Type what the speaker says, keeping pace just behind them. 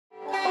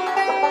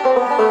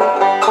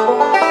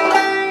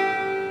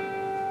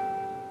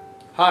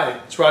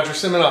Hi, it's Roger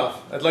Siminoff.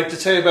 I'd like to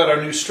tell you about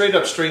our new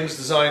straight-up strings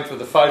designed for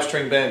the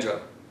 5-string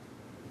banjo.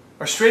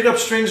 Our straight-up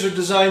strings are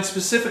designed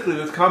specifically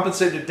with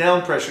compensated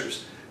down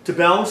pressures to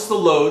balance the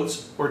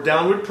loads or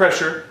downward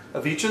pressure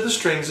of each of the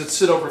strings that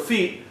sit over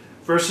feet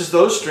versus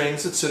those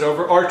strings that sit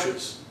over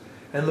arches.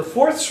 And the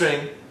 4th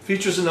string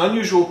features an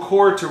unusual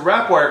chord to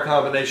wrap wire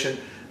combination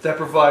that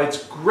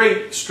provides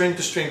great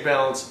string-to-string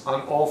balance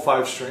on all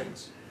 5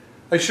 strings.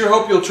 I sure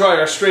hope you'll try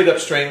our straight-up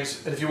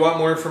strings, and if you want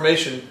more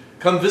information,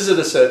 come visit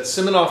us at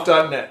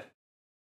siminoff.net.